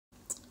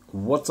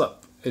What's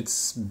up?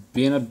 It's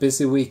been a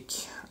busy week,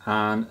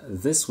 and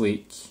this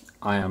week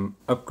I am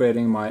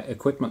upgrading my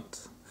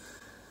equipment.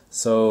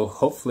 So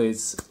hopefully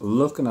it's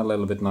looking a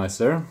little bit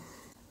nicer.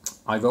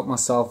 I got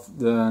myself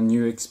the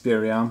new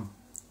Xperia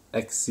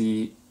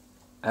XZs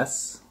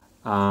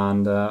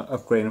and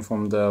upgrading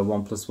from the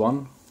OnePlus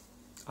One.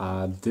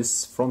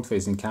 This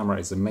front-facing camera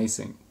is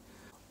amazing.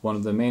 One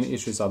of the main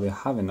issues I've been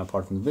having,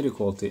 apart from the video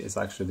quality, is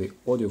actually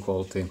the audio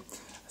quality,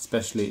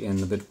 especially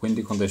in a bit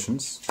windy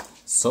conditions.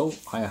 So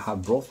I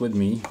have brought with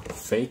me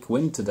fake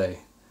wind today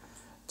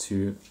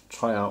to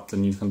try out the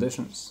new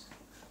conditions,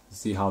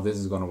 see how this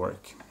is going to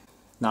work.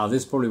 Now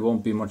this probably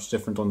won't be much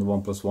different on the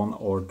OnePlus One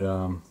or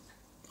the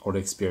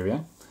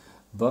Xperia,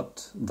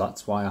 but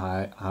that's why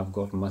I have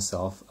gotten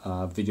myself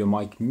a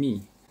VideoMic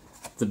Me.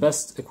 The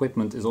best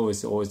equipment is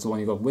always the one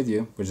you got with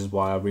you, which is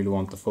why I really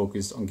want to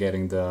focus on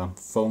getting the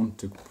phone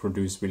to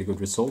produce really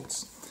good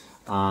results.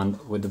 And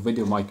with the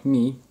VideoMic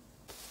Me,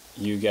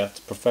 you get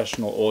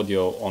professional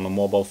audio on a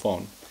mobile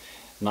phone.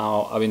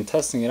 Now I've been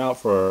testing it out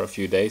for a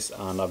few days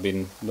and I've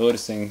been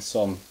noticing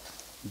some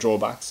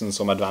drawbacks and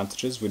some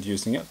advantages with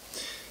using it.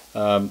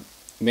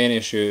 Main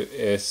issue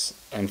is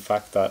in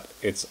fact that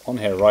it's on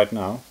here right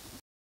now,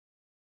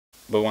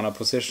 but when I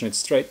position it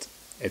straight,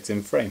 it's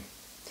in frame.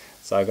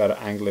 So I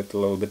gotta angle it a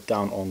little bit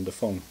down on the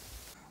phone.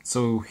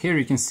 So here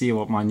you can see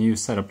what my new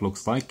setup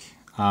looks like.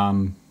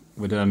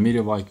 With a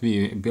VideoMic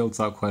Me, it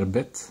builds out quite a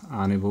bit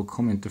and it will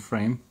come into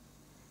frame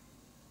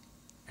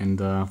in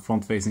the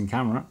front-facing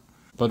camera.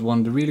 But one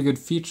of the really good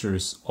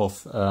features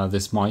of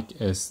this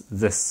mic is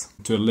this,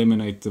 to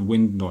eliminate the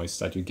wind noise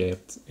that you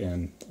get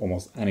in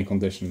almost any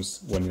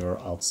conditions when you're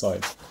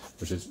outside,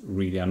 which is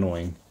really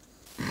annoying.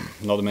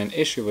 Now the main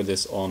issue with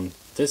this on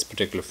this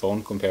particular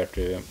phone compared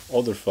to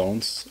other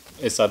phones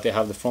is that they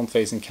have the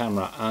front-facing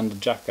camera and the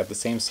jack at the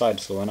same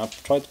side. So when I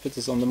try to put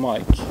this on the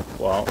mic,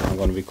 well, I'm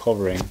going to be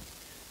covering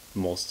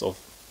most of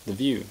the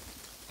view.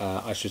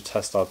 I should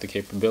test out the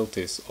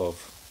capabilities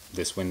of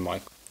this wind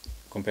mic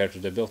compared to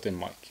the built-in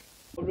mic.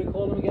 What do we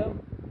call them again?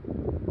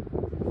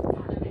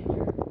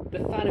 The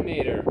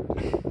Fanimator.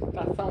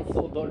 That sounds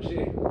so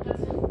dodgy.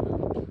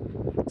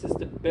 This is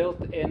the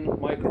built-in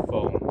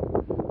microphone,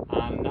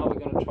 and now we're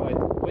going to try it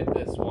with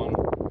this one,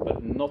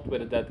 but not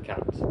with a dead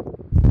cat.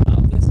 Now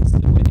this is the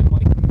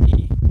VideoMic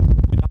Me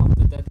without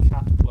the dead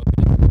cat plugged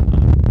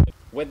in.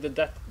 With the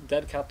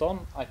dead cat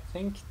on, I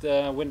think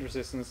the wind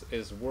resistance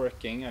is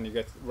working and you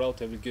get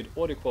relatively good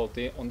audio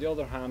quality. On the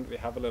other hand, we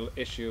have a little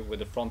issue with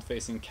the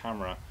front-facing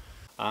camera.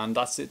 And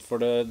that's it for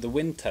the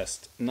wind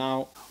test.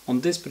 Now,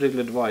 on this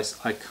particular device,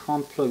 I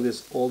can't plug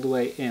this all the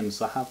way in,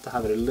 so I have to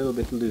have it a little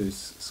bit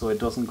loose so it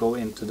doesn't go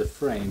into the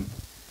frame.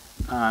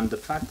 And the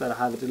fact that I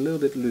have it a little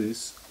bit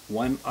loose,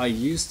 when I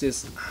use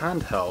this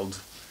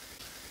handheld,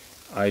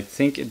 I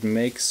think it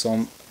makes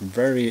some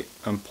very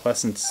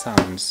unpleasant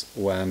sounds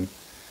when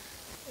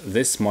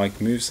this mic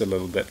moves a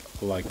little bit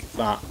like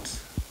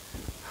that.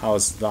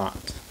 How's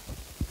that?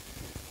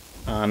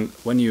 And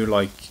when you're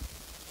like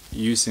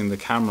using the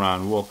camera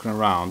and walking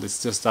around,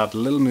 it's just that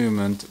little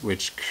movement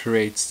which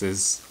creates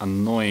this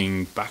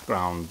annoying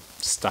background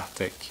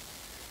static.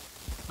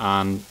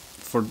 And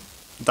for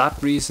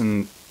that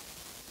reason,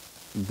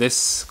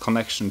 this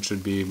connection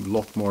should be a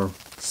lot more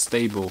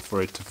stable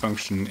for it to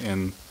function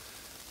in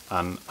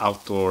an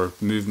outdoor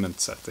movement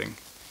setting.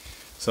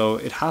 So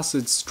it has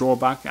its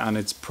drawback and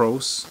its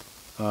pros.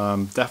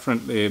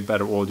 Definitely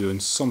better audio in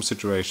some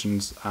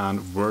situations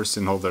and worse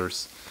in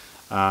others.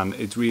 And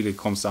it really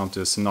comes down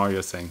to a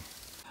scenario thing.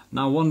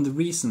 Now, one of the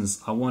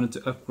reasons I wanted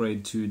to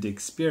upgrade to the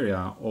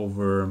Xperia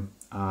over,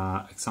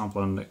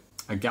 example, on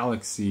a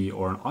Galaxy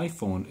or an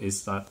iPhone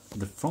is that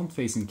the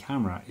front-facing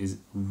camera is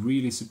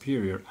really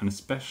superior, and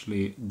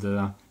especially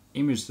the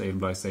image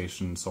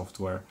stabilization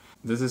software.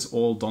 This is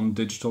all done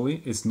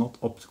digitally. It's not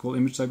optical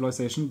image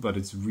stabilization, but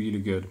it's really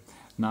good.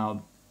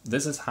 Now,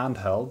 this is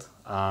handheld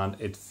and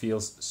it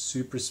feels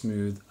super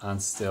smooth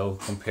and still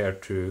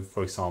compared to,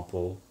 for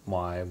example,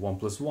 my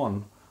OnePlus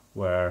One,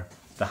 where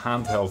the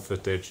handheld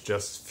footage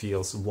just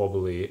feels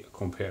wobbly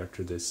compared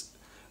to this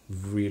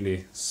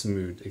really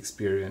smooth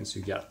experience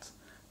you get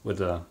with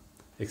the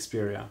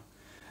Xperia.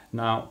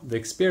 Now, the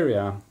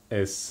Xperia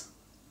is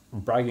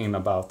bragging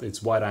about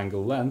its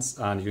wide-angle lens,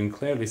 and you can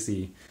clearly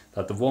see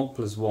that the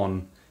OnePlus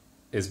One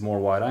is more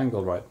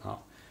wide-angle right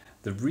now.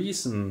 The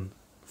reason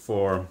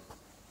for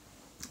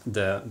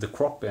the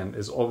crop in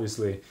is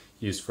obviously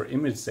used for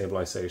image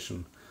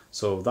stabilization,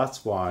 so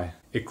that's why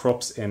it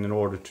crops in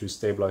order to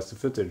stabilize the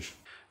footage.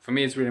 For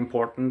me, it's really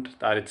important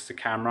that it's the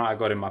camera I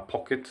got in my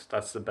pocket.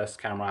 That's the best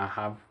camera I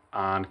have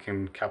and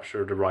can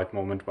capture the right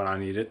moment when I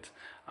need it,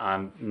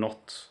 and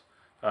not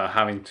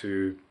having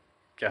to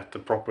get the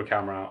proper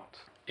camera out.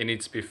 It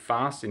needs to be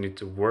fast, it needs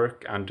to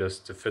work, and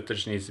just the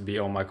footage needs to be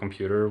on my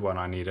computer when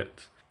I need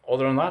it.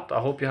 Other than that, I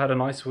hope you had a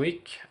nice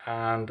week,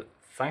 and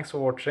thanks for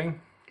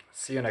watching.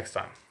 See you next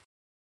time.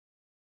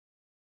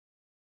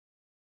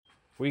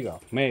 We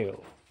got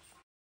mail.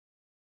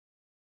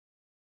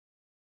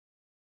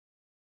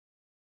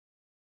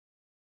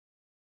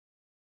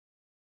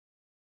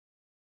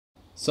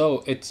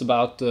 So it's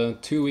about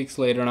 2 weeks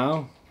later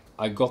now.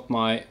 I got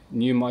my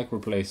new mic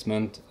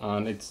replacement,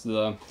 and it's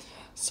the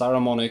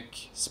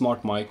Saramonic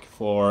SmartMic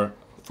for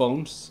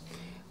phones.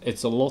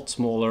 It's a lot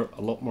smaller,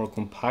 a lot more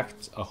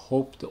compact. I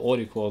hope the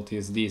audio quality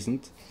is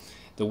decent.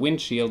 The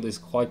windshield is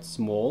quite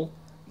small,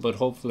 but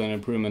hopefully an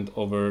improvement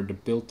over the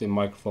built-in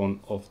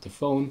microphone of the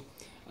phone.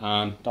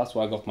 And that's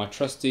why I got my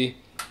trusty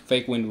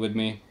fake wind with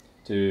me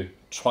to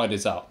try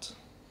this out.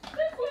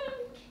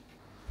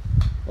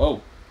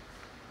 Whoa!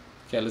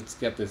 Okay, let's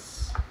get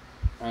this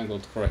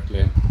angled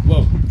correctly.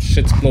 Whoa,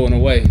 shit's blowing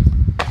away.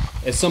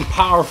 It's some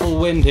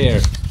powerful wind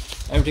here.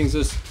 Everything's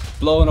just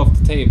blowing off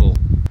the table.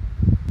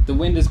 The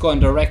wind is going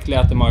directly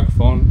at the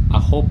microphone. I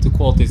hope the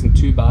quality isn't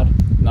too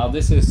bad. Now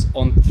this is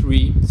on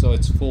 3, so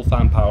it's full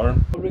fan power.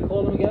 What do we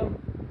call them again?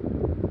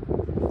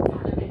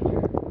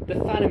 The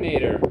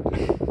Fanimator.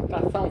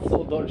 That sounds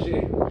so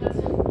dodgy.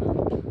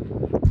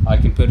 I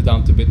can put it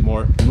down to a bit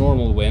more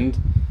normal wind,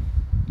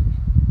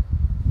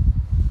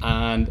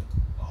 and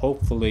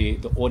hopefully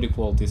the audio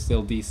quality is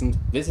still decent.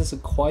 This is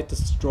quite a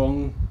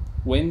strong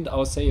wind, I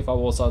would say, if I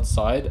was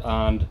outside,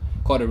 and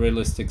quite a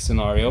realistic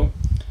scenario,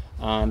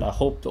 and I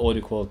hope the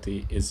audio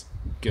quality is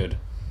good.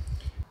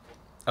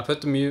 I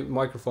put the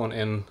microphone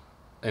in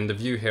the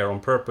view here on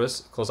purpose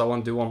because I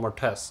want to do one more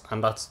test,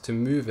 and that's to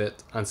move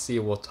it and see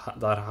what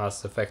that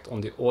has effect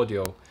on the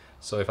audio.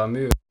 So if I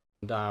move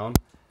it down,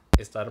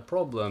 is that a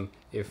problem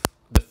if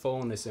the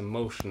phone is in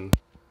motion?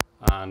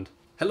 And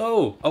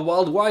hello, a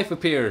wild wife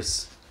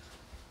appears.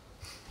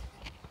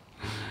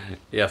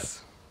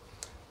 Yes.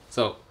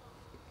 So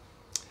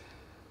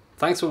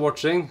thanks for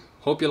watching.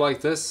 Hope you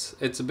like this.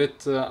 It's a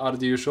bit out of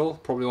the usual.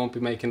 Probably won't be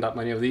making that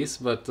many of these,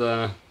 but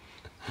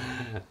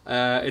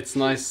it's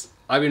nice.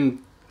 I've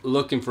been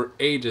looking for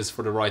ages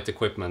for the right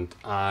equipment,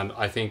 and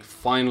I think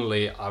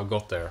finally I've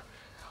got there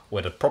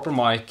with a proper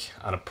mic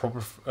and a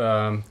proper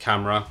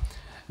camera,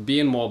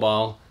 being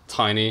mobile,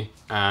 tiny,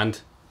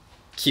 and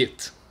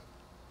cute.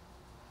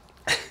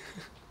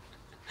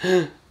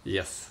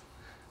 Yes,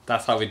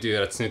 that's how we do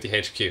it at Snooty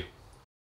HQ.